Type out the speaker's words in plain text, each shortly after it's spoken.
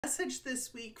Message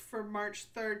this week for March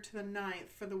 3rd to the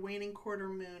 9th for the waning quarter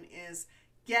moon is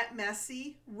get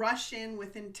messy, rush in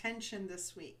with intention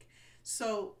this week.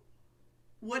 So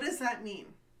what does that mean?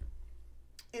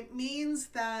 It means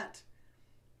that,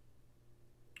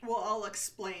 well, I'll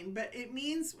explain, but it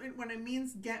means, when it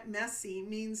means get messy, it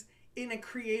means in a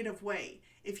creative way.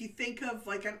 If you think of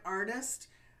like an artist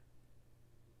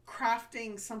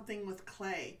crafting something with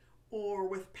clay or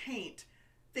with paint,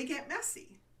 they get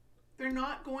messy. They're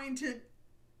not going to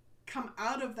come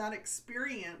out of that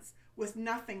experience with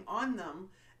nothing on them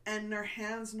and their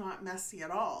hands not messy at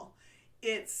all.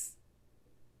 It's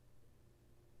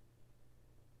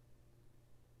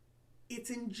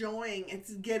enjoying,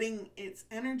 it's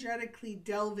energetically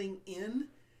delving in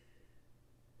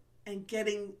and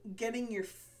getting your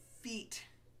feet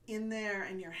in there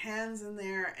and your hands in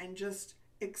there and just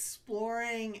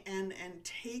exploring and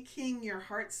taking your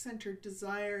heart-centered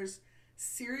desires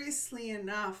seriously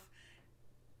enough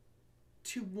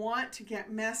to want to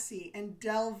get messy and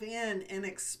delve in and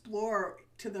explore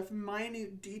to the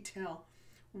minute detail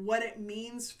what it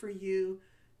means for you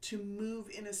to move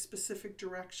in a specific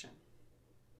direction.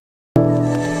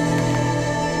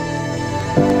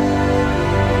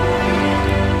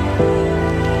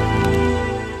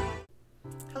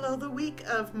 Hello, the week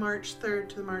of March 3rd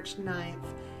to March 9th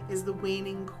is the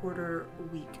waning quarter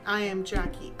week. I am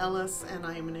Jackie Ellis, and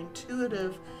I am an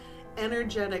intuitive,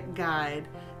 energetic guide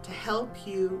to help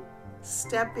you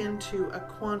step into a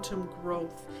quantum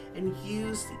growth and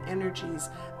use the energies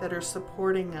that are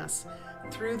supporting us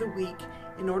through the week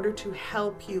in order to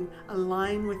help you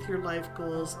align with your life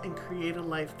goals and create a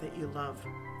life that you love.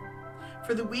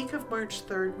 For the week of March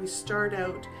 3rd, we start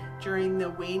out during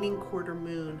the waning quarter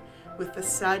moon with the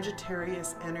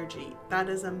Sagittarius energy. That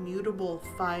is a mutable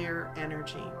fire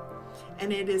energy,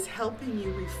 and it is helping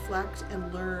you reflect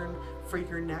and learn for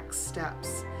your next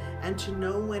steps and to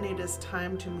know when it is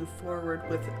time to move forward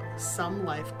with some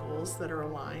life goals that are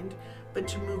aligned, but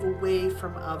to move away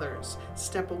from others,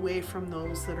 step away from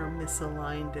those that are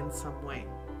misaligned in some way,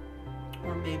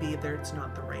 or maybe it's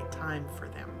not the right time for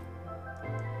them.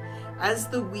 As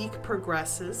the week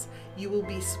progresses, you will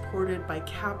be supported by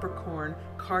Capricorn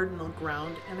cardinal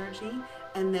ground energy,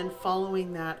 and then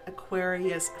following that,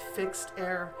 Aquarius fixed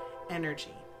air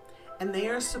energy. And they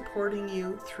are supporting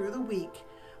you through the week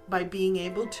by being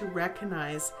able to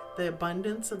recognize the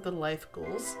abundance of the life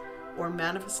goals or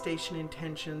manifestation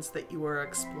intentions that you are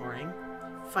exploring.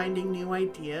 Finding new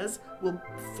ideas will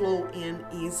flow in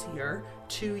easier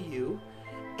to you,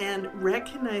 and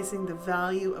recognizing the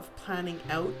value of planning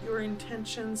out your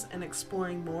intentions and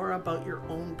exploring more about your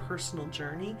own personal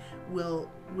journey will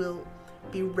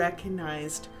be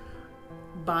recognized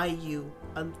by you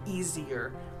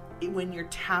easier when you're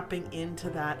tapping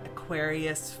into that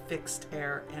Aquarius fixed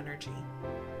air energy.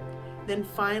 Then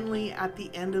finally, at the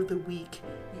end of the week,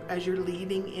 as you're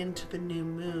leading into the new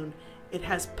moon, it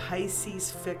has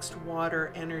Pisces fixed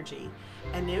water energy,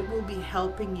 and it will be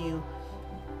helping you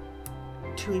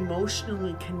to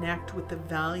emotionally connect with the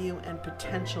value and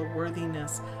potential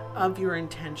worthiness of your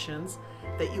intentions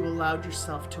that you allowed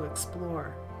yourself to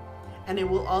explore. And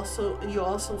you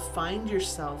also find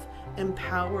yourself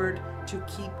empowered to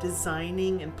keep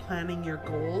designing and planning your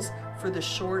goals for the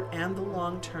short and the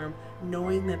long term,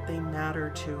 knowing that they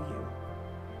matter to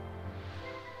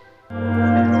you.